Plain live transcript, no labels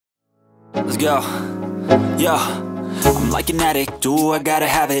Let's go. Yo, I'm like an addict, do I gotta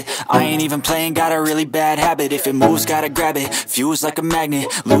have it. I ain't even playing, got a really bad habit. If it moves, gotta grab it, fuse like a magnet.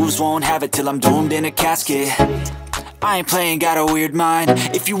 Lose, won't have it till I'm doomed in a casket. I ain't playing, got a weird mind.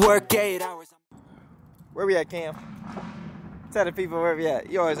 If you work 8 hours. Where we at, Cam? Tell the people where we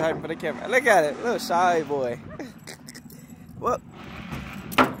at. You always hiding for the camera. Look at it, little shy boy. Well,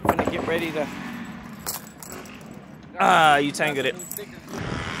 I'm gonna get ready to. Ah, you tangled it.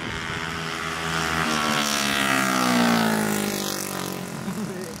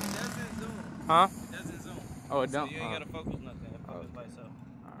 Huh? It doesn't zoom. Oh, it don't? So you ain't gotta focus nothing. It focus by itself.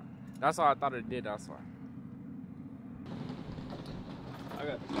 Alright. That's all I thought it did, that's why. I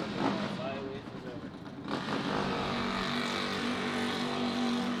got sideways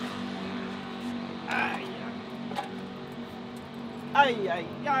Ay, ay, ay,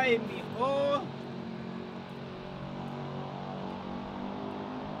 ay, mijo.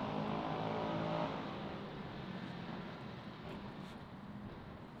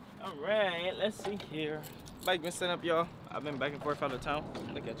 Alright, let's see here. Bike been setting up, y'all. I've been back and forth out of town.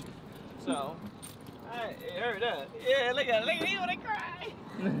 Look at you. So, I heard that. Yeah, look at you wanna cry.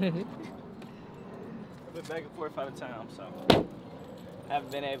 I've been back and forth out of town, so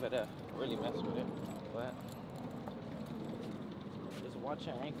haven't been able to really mess with it. But just watch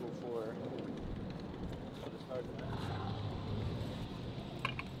your ankle for the start of that.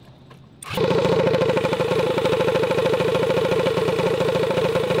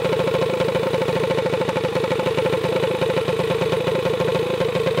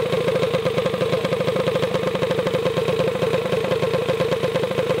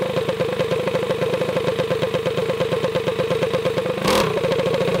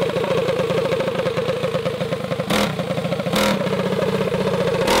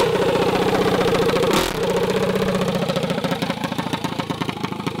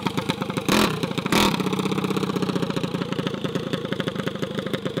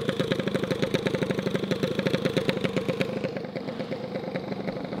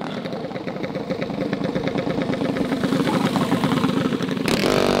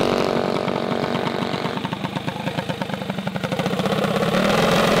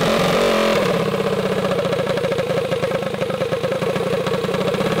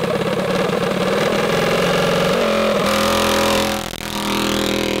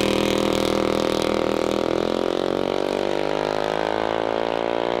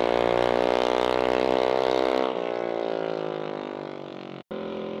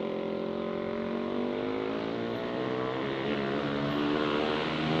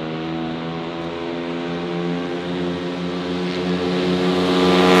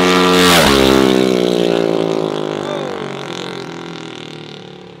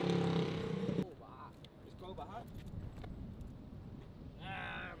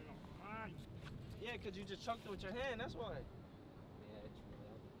 Yeah, because you just chucked it with your hand, that's why. Yeah, it's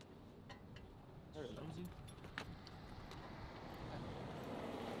let me see.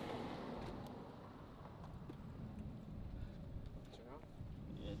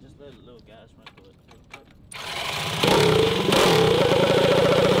 Yeah, just let a little gas run through it.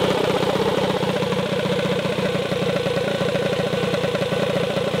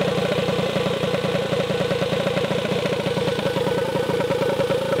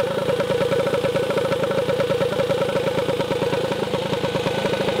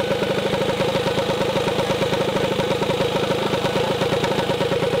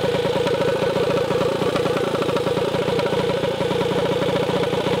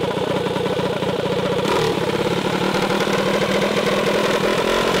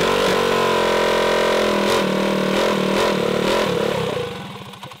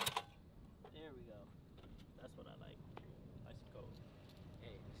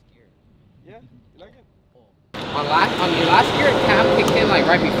 Yeah, you like it? On your last gear, cam kicks in like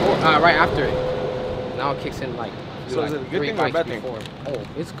right before, right after it. Now it kicks in like. So like is it a good thing or a bad thing? Oh,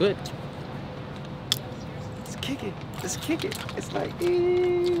 it's good. Let's kick it. Let's kick it. It's like,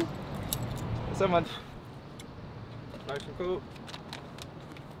 what's up, man? Nice and cool.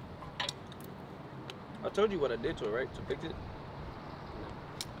 I told you what I did to it, right? To fix it.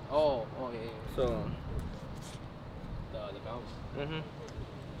 Oh, yeah. So. The bounce.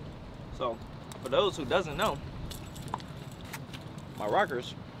 So, for those who doesn't know, my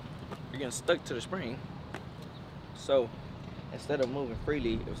rockers are getting stuck to the spring. So, instead of moving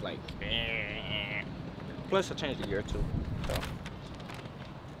freely, it was like. Plus, I changed the gear too. So,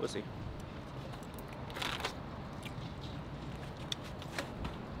 we'll see.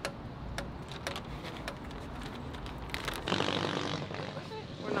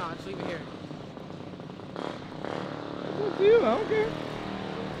 Or not, just leave it here. It's up to you, I don't care.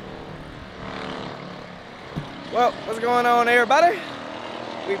 Well, what's going on, everybody?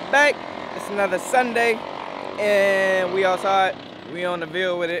 We back. It's another Sunday, and we outside. We on the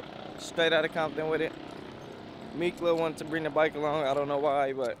Ville with it, straight out of Compton with it. Meekla wanted to bring the bike along. I don't know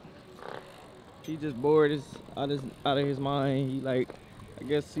why, but he just bored. Is out of his mind. He like, I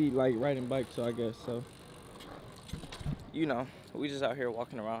guess he like riding bikes. So I guess so. You know, we just out here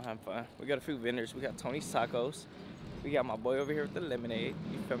walking around having fun. We got a few vendors. We got Tony's Tacos. We got my boy over here with the lemonade.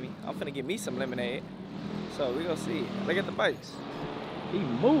 You feel me? I'm finna get me some lemonade. So we gonna see. Look at the bikes. He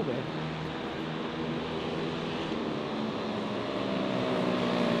moving.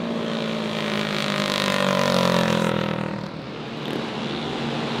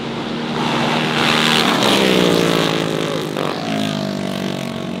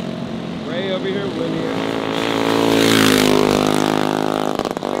 Ray over here with me.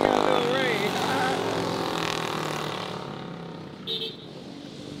 We got little Ray.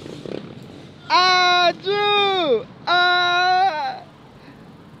 Drew!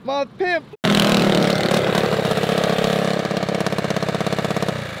 My pimp.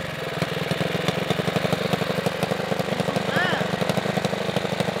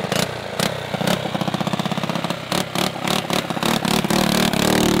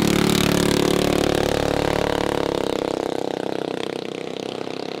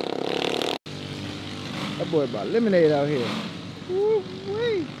 That boy brought lemonade out here.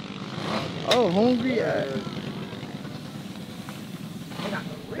 Woo-wee. Oh, hungry.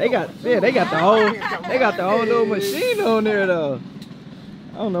 They got the whole little machine on there though.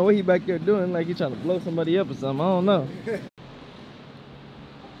 I don't know what he back there doing, like he trying to blow somebody up or something. I don't know.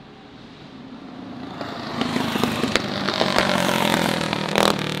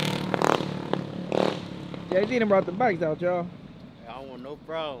 JD done brought the bikes out, y'all. I don't want no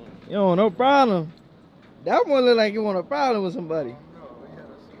problem. You don't want no problem. That one look like it want a problem with somebody.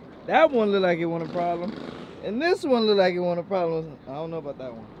 That one look like it want a problem. And this one look like it want a problem with, I don't know about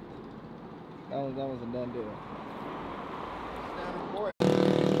that one. That one's a done deal.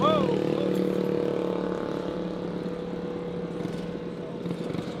 Whoa!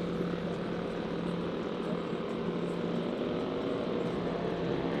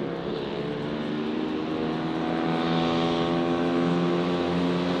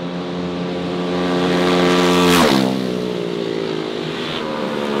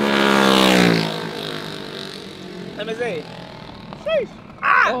 Let me see. Sheesh.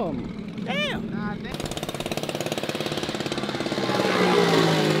 Ah! Oh, damn. Nah, damn.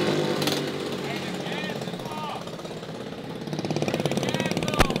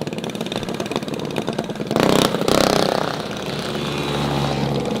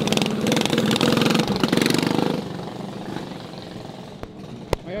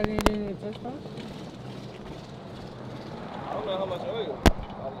 I don't know how much oil.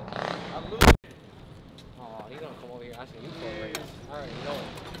 I'm losing. Oh, he's gonna come over here asking you for it right now. Alright, you know it.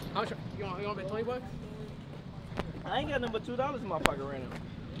 How much? You want to bet 20 bucks? I ain't got nothing but $2 in my pocket right now.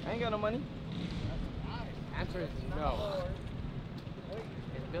 I ain't got no money. Answer is no.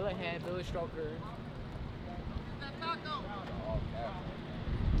 It's Billy Head, Billy Stroker.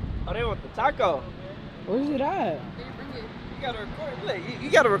 Oh, they want the taco. Where's it at? You gotta record. Look, you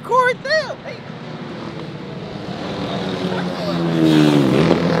gotta record them. Hey.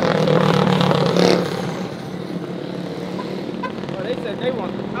 Oh, they said they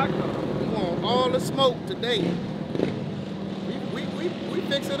want the taco. We want all the smoke today. We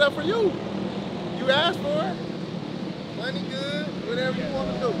fix it up for you. You asked for it. Money good, whatever you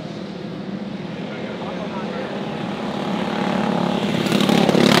want to do.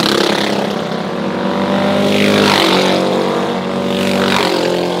 You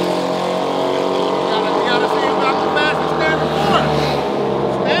gotta see about the fastest standard for it.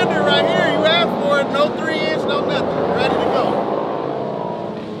 Standard right here, you asked for it, no 3-inch, no nothing. Ready to go.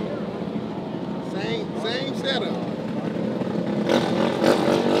 Same setup.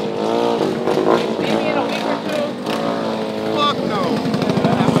 Maybe in a week or two. Fuck no.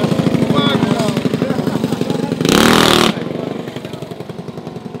 Fuck no.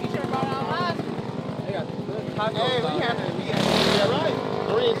 You should have brought it out last. They got good tacos. Hey, we had to get right.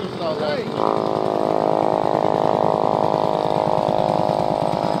 3 inches is all right.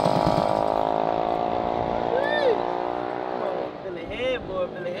 Billy Head, boy,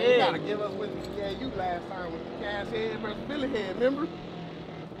 Billy You Head. gotta give us with the you last time with the cash head versus Billy head, remember?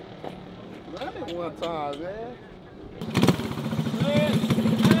 Run it one time, man.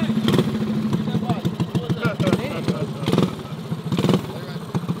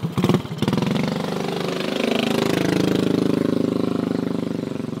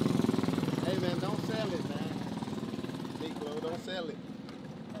 Hey man, don't sell it, man. Big bro, don't sell it.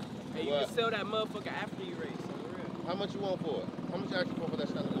 Hey, you can sell that motherfucker after you race. So How much you want for it? How much you asking for that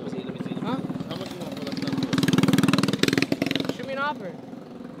standard board? Let me see. Huh? How much you want for that standard board? Shoot me an offer.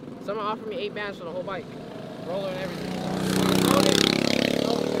 Someone offered me 8 bands for the whole bike. Roller and everything.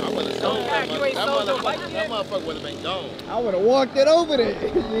 I would have sold that. You ain't sold your bike That yet? motherfucker would have been gone. I would have walked it over there. You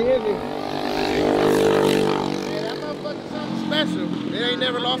hear me? Man, that motherfucker's something special. It ain't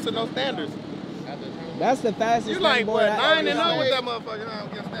never lost to no standards. That's the fastest You like board what? I 9 and ever 0 with seen. that motherfucker? I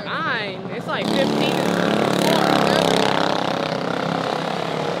don't get standards. 9? It's like 15 and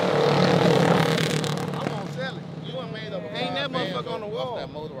I'm gonna sell it. You done made up. Hang that motherfucker on the wall.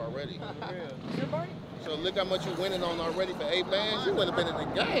 That motor already. So look how much you winning on already for 8 bands. You would have been in the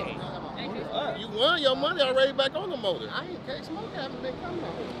game. You won your money already back on the motor. I ain't can't smoke haven't been coming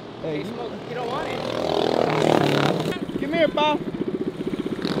on. Hey, smoke. You don't want it. come here, Paul.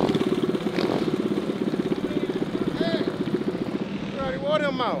 Hey, you already wore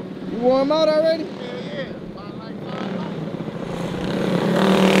them out. You wore him out already? Yeah, yeah.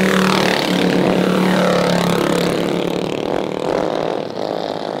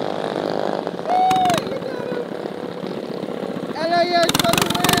 LAX for the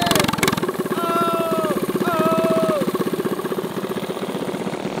win!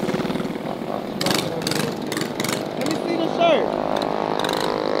 Let me see the shirt.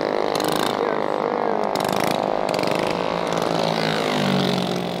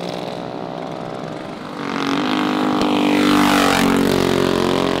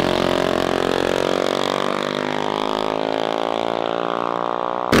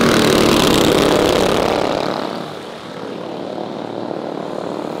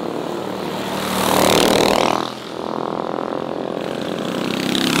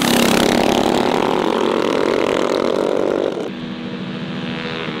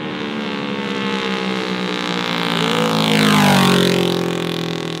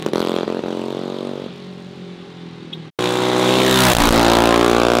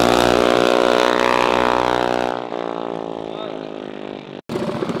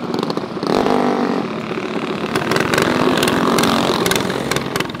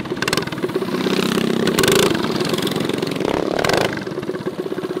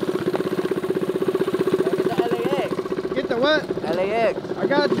 Get the what? LAX. I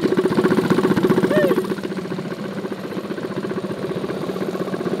got you.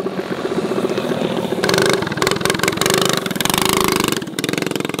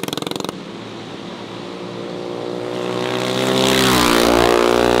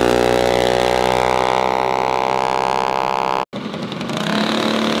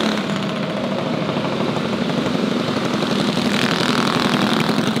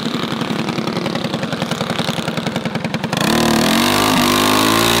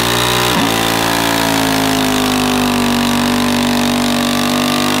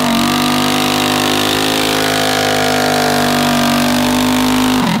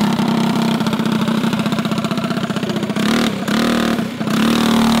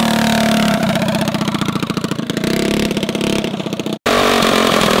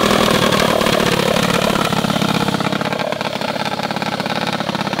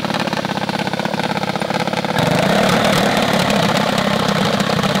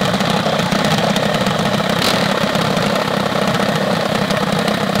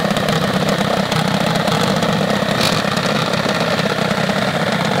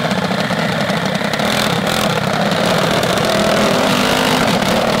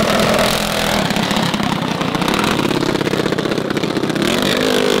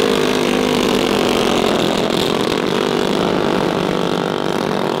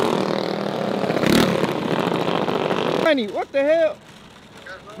 What the hell?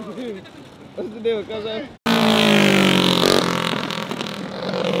 What's the deal, cuz?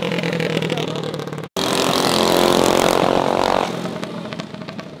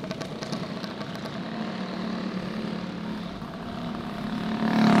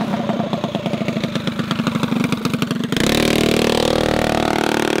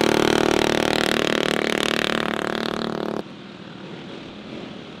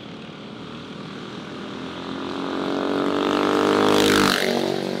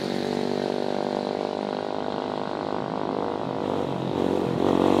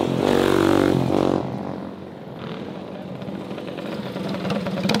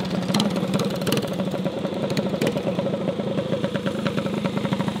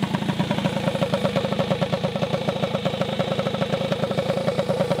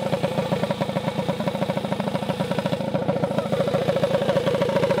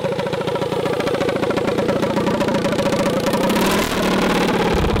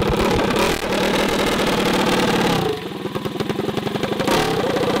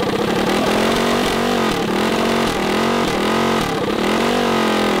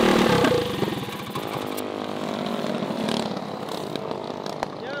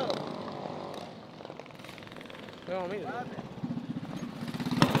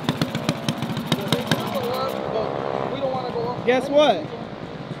 Guess what?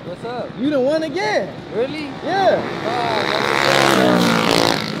 What's up? You done won again. Really? Yeah.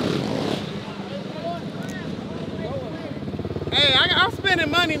 Hey, I'm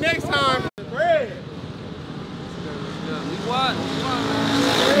spending money next time. Bread. We won, man.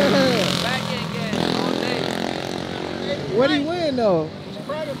 Yeah. Back again all day. What did he win though?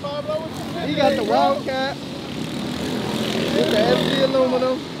 Private Pablo, what you He got the Wildcat with the SD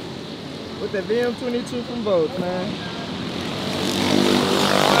aluminum with the VM22 from both, man.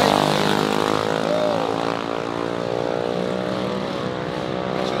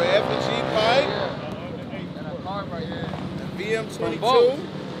 Your F&G pipe. And a car right here. The VM22. Both. Yeah,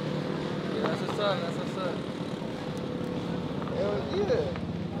 that's what's up. That's what's up. Hell yeah.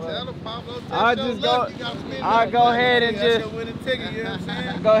 Tell the Pablo, I'll just go. I'll go ahead and That's just your winning ticket, you know what I'm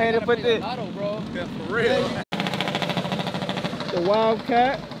saying? go ahead and put this. Lotto, bro. Yeah, for real. The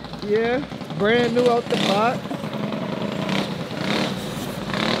Wildcat, yeah, brand new out the box.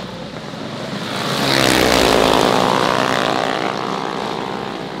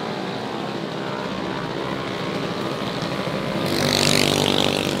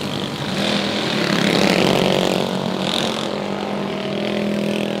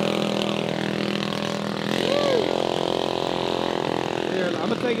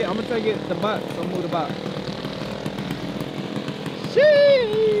 I'm gonna take it the box. So move the box.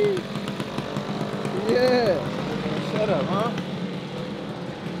 Sheesh. Yeah. Shut up, huh?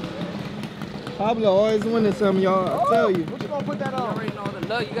 Pablo always winning something, y'all. I tell you. What you gonna put that You on? already know the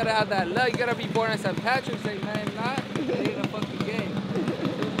luck. You gotta have that luck. You gotta be born on St. Patrick's Day, man. If not, it ain't a fucking game.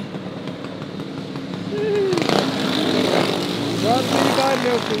 Brought to you by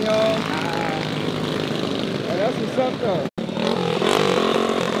Milton, y'all. Hey, that's what's up, though.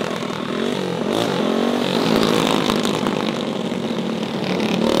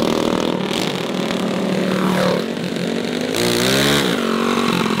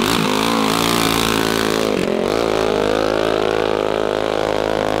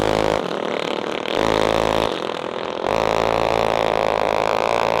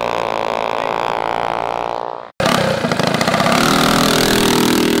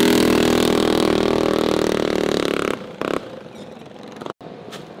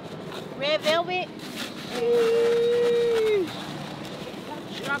 Red velvet.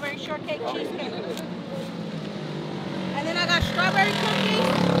 Strawberry shortcake cheesecake. And then I got strawberry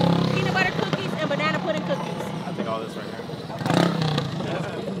cookies, peanut butter cookies, and banana pudding cookies. I'll take all this right here.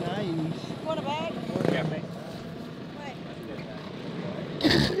 Nice. You want a bag? Yeah, thanks.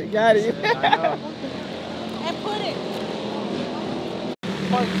 What? You got it. And put it.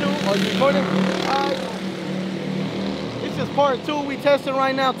 Part 2, are you recording? This is part 2. We testing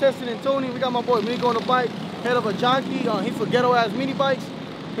right now, testing in tuning. We got my boy Migo on the bike, head of a jockey. He's for ghetto ass mini bikes.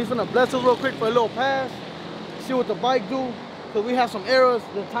 He's gonna bless us real quick for a little pass. See what the bike do. Cause we had some errors.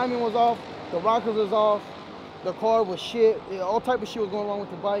 The timing was off, the rockers was off, the car was shit. Yeah, all type of shit was going wrong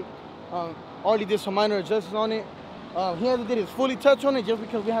with the bike. Already did some minor adjustments on it. He hasn't did his fully touch on it just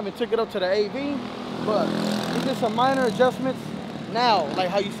because we haven't took it up to the AV. But he did some minor adjustments now, like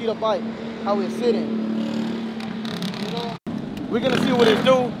how you see the bike, how it's sitting. You know? We're gonna see what it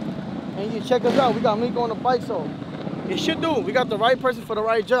do, and you check us out. We got Miko on the bike, so it should do. We got the right person for the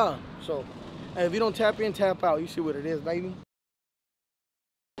right job. So, hey, if you don't tap in, tap out. You see what it is, baby.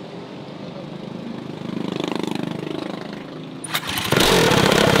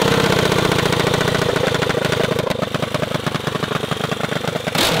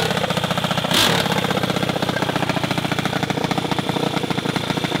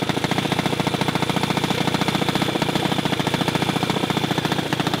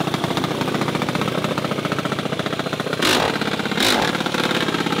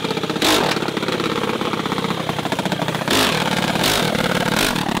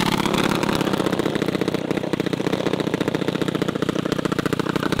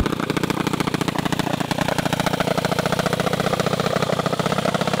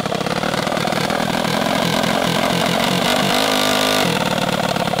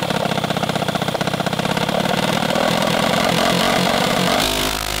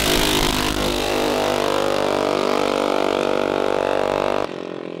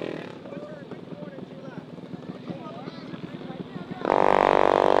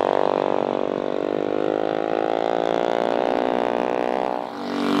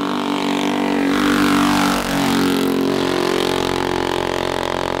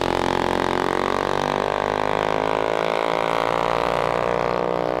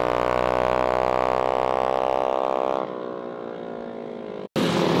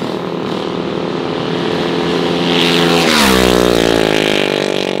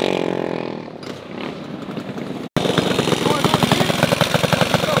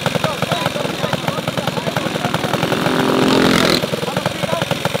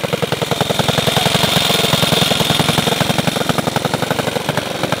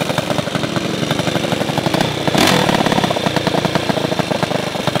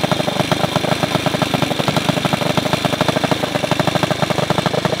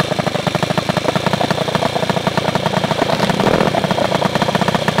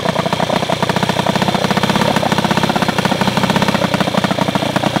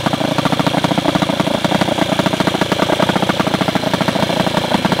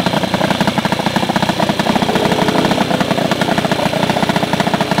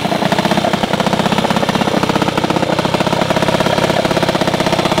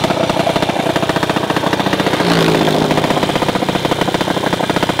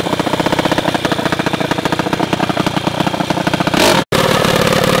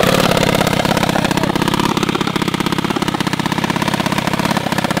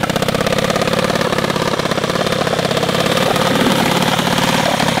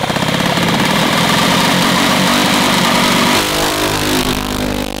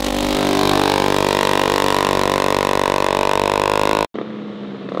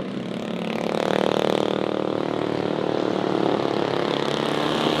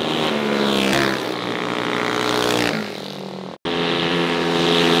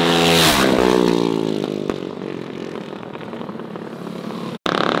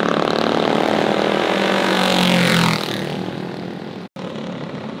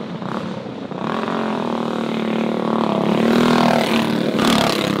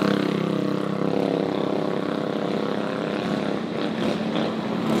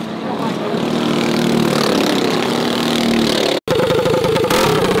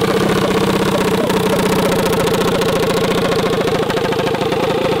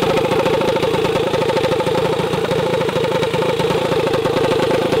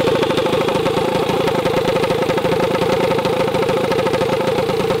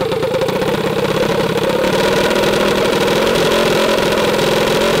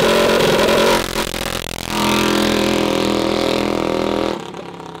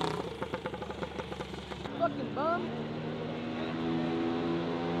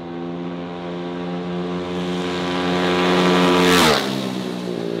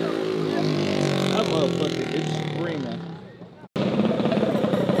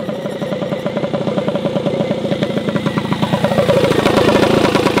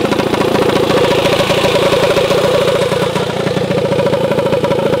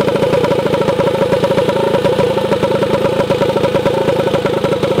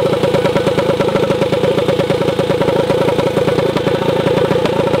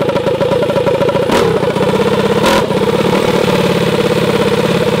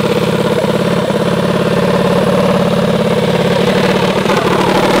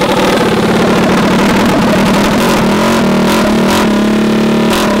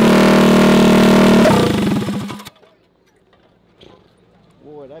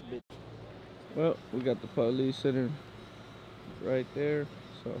 Boy, that bitch. Well, we got the police sitting right there,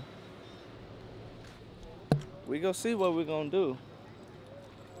 so we gonna see what we gonna do.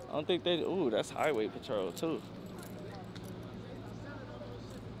 I don't think they. Ooh, that's highway patrol too.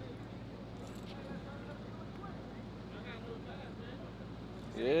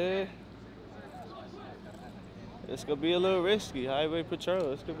 Yeah. It's gonna be a little risky. Highway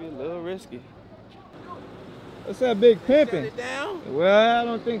patrol. It's gonna be a little risky. What's that big pimping? Shut it down? Well, I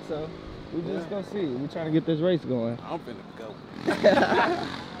don't think so. We just gonna see. We trying to get this race going. I'm finna go.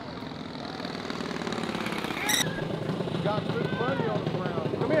 Got good money on the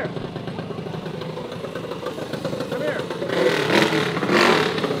ground. Come here. Come here.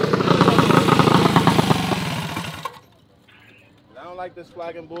 I don't like this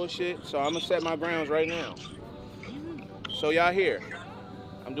flagging bullshit, so I'm gonna set my grounds right now. So y'all here.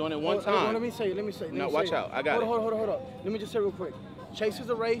 I'm doing it one time. Let me say. No, watch out. I got it. Hold on. Let me just say real quick. Chase is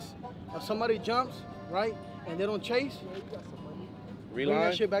a race. If somebody jumps, right, and they don't chase, bring that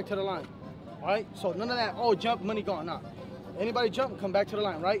Reline. shit back to the line. All right? So none of that, oh, jump, money gone. Nah. Anybody jump, come back to the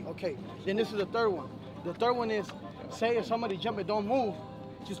line, right? Okay. Then this is the third one. The third one is, say if somebody jump and don't move,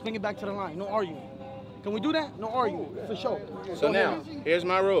 just bring it back to the line. No arguing. Can we do that? No arguing. For sure. So now, here's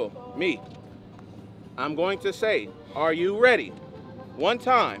my rule. Me. I'm going to say, are you ready? One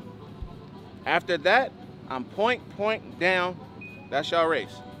time. After that, I'm point down. That's y'all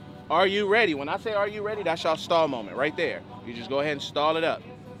race. Are you ready? When I say are you ready, that's y'all stall moment right there. You just go ahead and stall it up.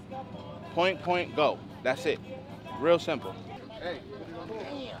 Point, go. That's it. Real simple. Hey.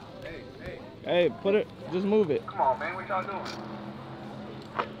 Hey, put it. Just move it. Come on, man. What y'all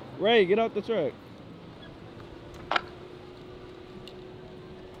doing? Ray, get off the truck.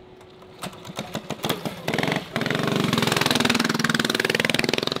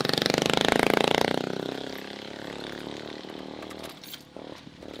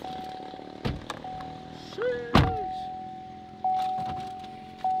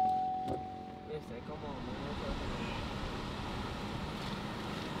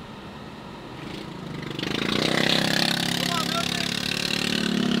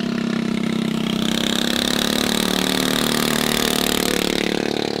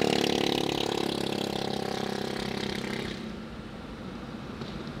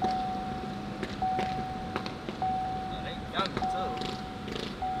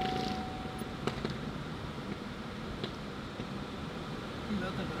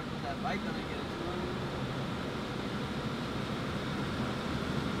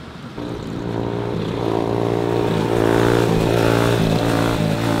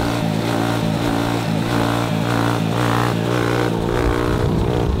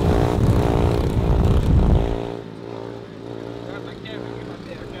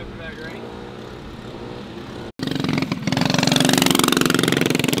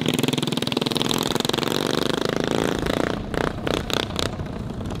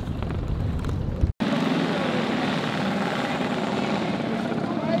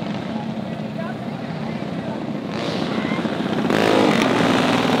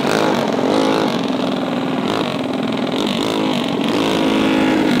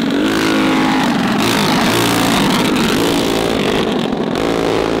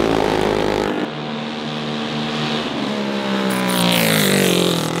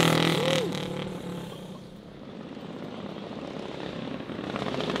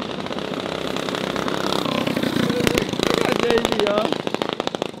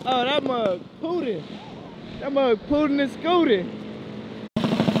 Oh, that mug pootin'. That mug pootin' and scootin'.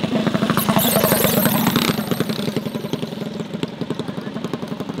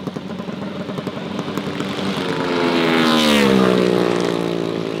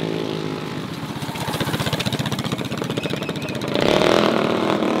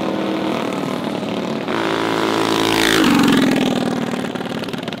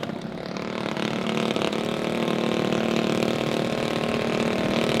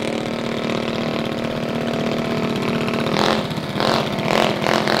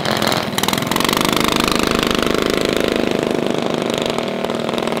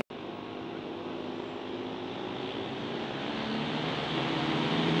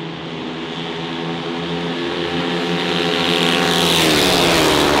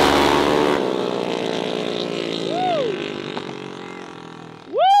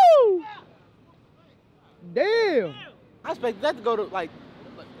 Damn! I expected that to go to like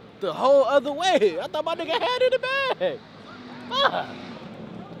the whole other way. I thought my nigga had it in the bag. Fuck!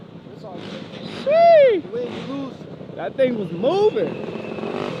 It's all good. That thing was moving.